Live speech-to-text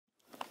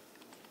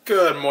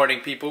Good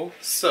morning, people.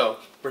 So,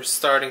 we're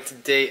starting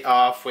today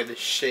off with a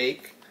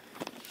shake.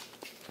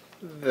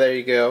 There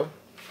you go.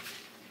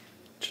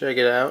 Check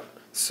it out.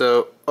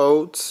 So,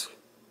 oats,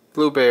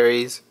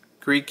 blueberries,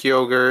 Greek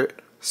yogurt,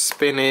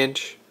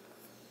 spinach,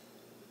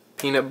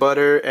 peanut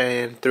butter,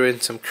 and threw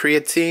in some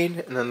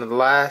creatine. And then the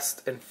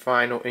last and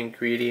final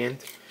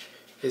ingredient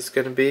is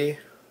going to be a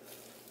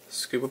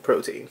scoop of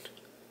protein.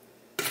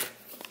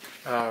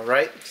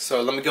 Alright,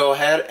 so let me go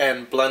ahead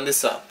and blend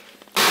this up.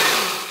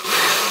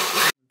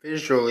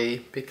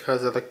 Visually,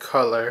 because of the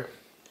color,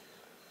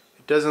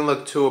 it doesn't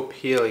look too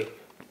appealing.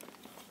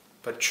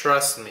 But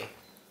trust me,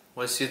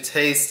 once you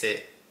taste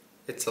it,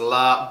 it's a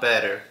lot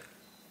better.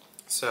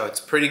 So it's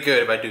pretty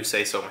good if I do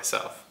say so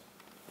myself.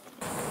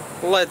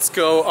 Let's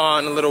go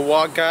on a little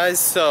walk, guys.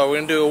 So we're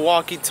gonna do a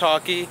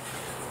walkie-talkie,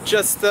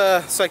 just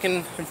so I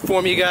can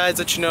inform you guys,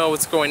 let you know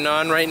what's going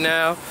on right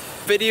now.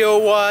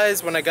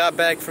 Video-wise, when I got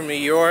back from New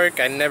York,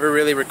 I never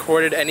really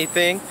recorded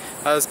anything.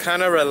 I was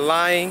kind of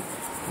relying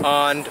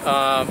on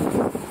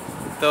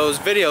those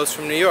videos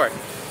from New York.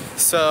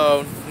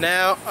 So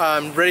now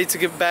I'm ready to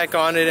get back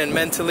on it, and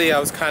mentally I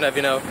was kind of,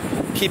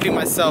 keeping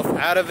myself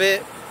out of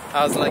it.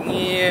 I was like,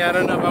 yeah, I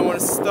don't know if I want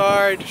to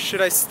start.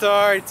 Should I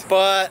start?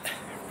 But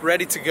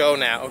ready to go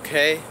now,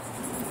 okay?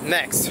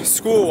 Next,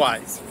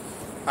 school-wise.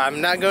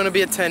 I'm not going to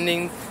be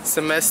attending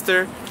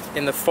semester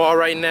in the fall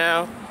right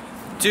now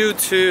due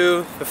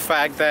to the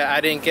fact that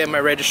I didn't get my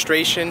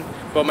registration,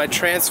 but my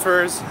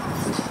transfers,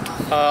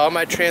 all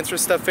my transfer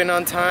stuff in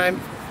on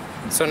time.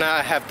 So now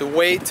I have to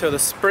wait till the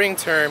spring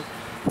term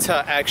to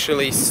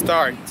actually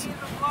start.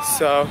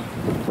 So,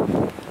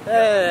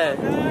 hey.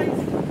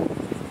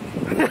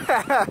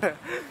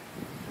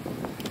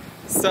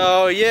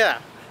 So yeah,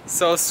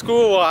 so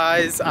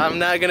school-wise, I'm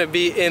not gonna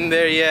be in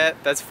there yet.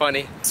 That's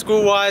funny.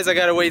 School-wise, I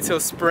gotta wait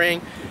till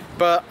spring.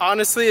 But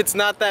honestly, it's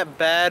not that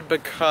bad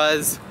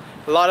because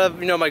a lot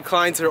of my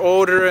clients are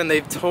older, and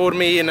they've told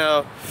me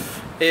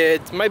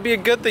it might be a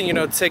good thing,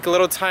 to take a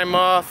little time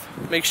off,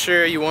 make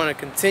sure you want to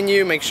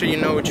continue, make sure you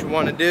know what you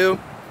want to do.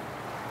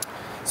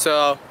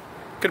 So,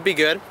 could be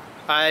good.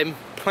 I'm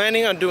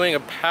planning on doing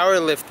a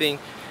powerlifting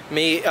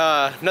meet,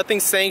 nothing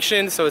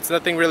sanctioned, so it's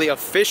nothing really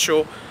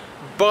official,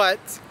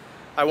 but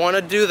I want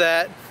to do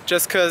that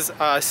just because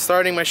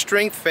starting my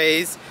strength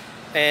phase,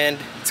 and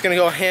it's going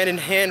to go hand in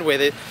hand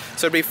with it.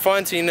 So it'd be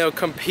fun to,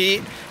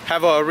 compete,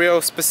 have a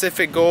real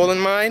specific goal in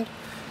mind.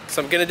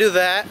 So I'm going to do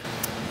that.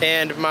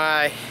 And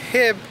my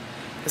hip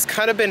has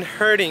kind of been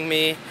hurting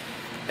me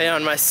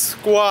on my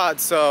squat,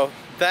 so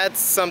that's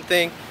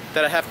something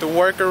that I have to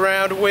work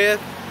around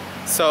with.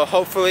 So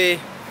hopefully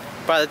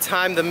by the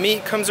time the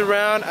meet comes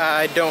around,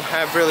 I don't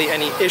have really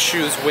any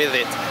issues with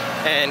it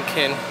and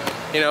can,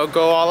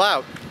 go all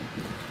out.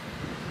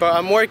 But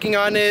I'm working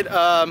on it.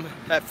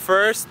 At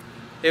first,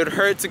 it would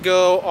hurt to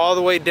go all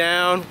the way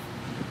down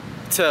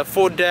to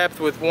full depth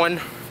with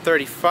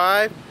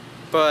 135,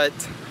 but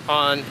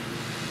on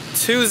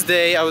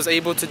Tuesday I was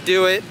able to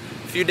do it.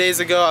 A few days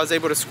ago I was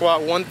able to squat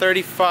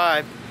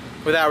 135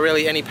 without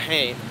really any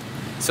pain.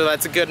 So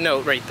that's a good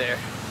note right there.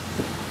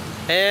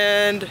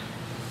 And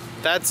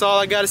that's all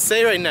I gotta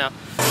say right now.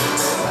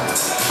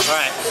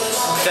 Alright,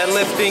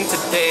 deadlifting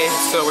today.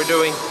 So we're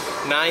doing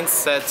 9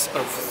 sets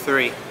of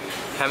 3.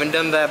 Haven't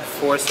done that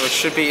before, so it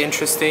should be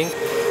interesting.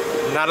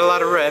 Not a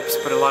lot of reps,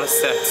 but a lot of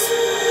sets.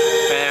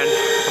 And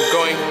I'm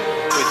going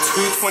with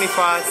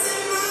 225.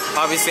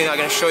 Obviously not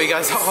going to show you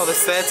guys all the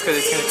sets because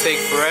it's going to take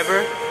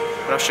forever,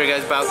 but I'll show you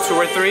guys about 2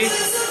 or 3.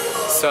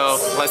 So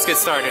let's get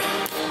started.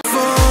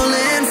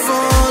 Falling,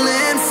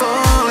 falling,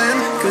 falling,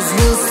 'cause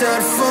we'll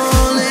start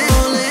falling.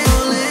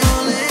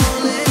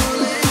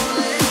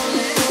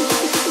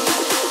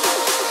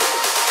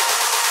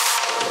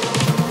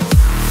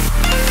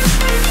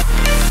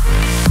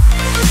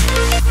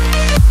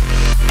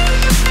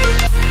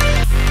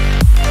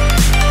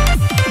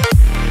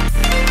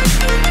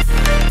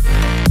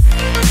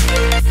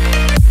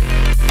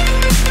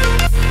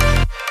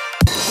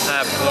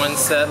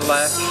 Set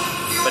left,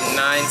 but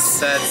 9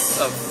 sets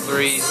of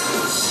 3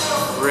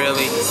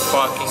 really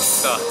fucking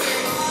suck.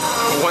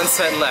 1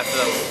 set left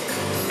though.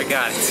 I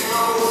got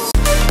it.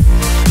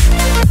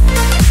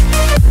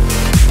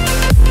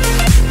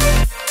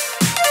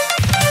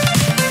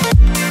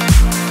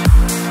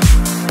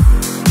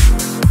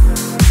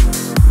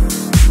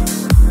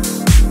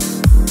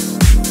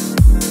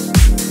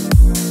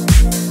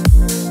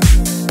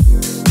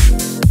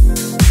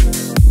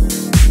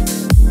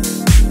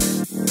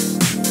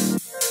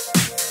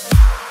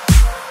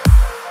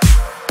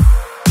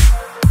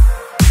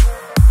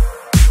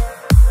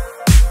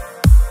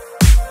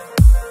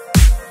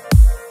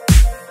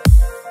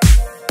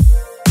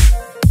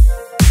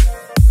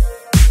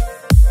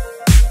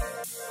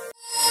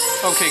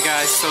 Okay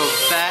guys, so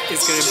that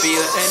is going to be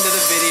the end of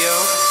the video.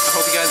 I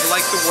hope you guys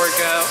liked the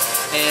workout,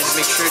 and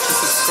make sure to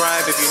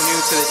subscribe if you're new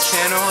to the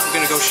channel. I'm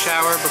going to go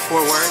shower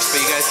before work, but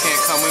you guys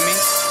can't come with me,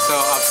 so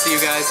I'll see you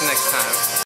guys next time.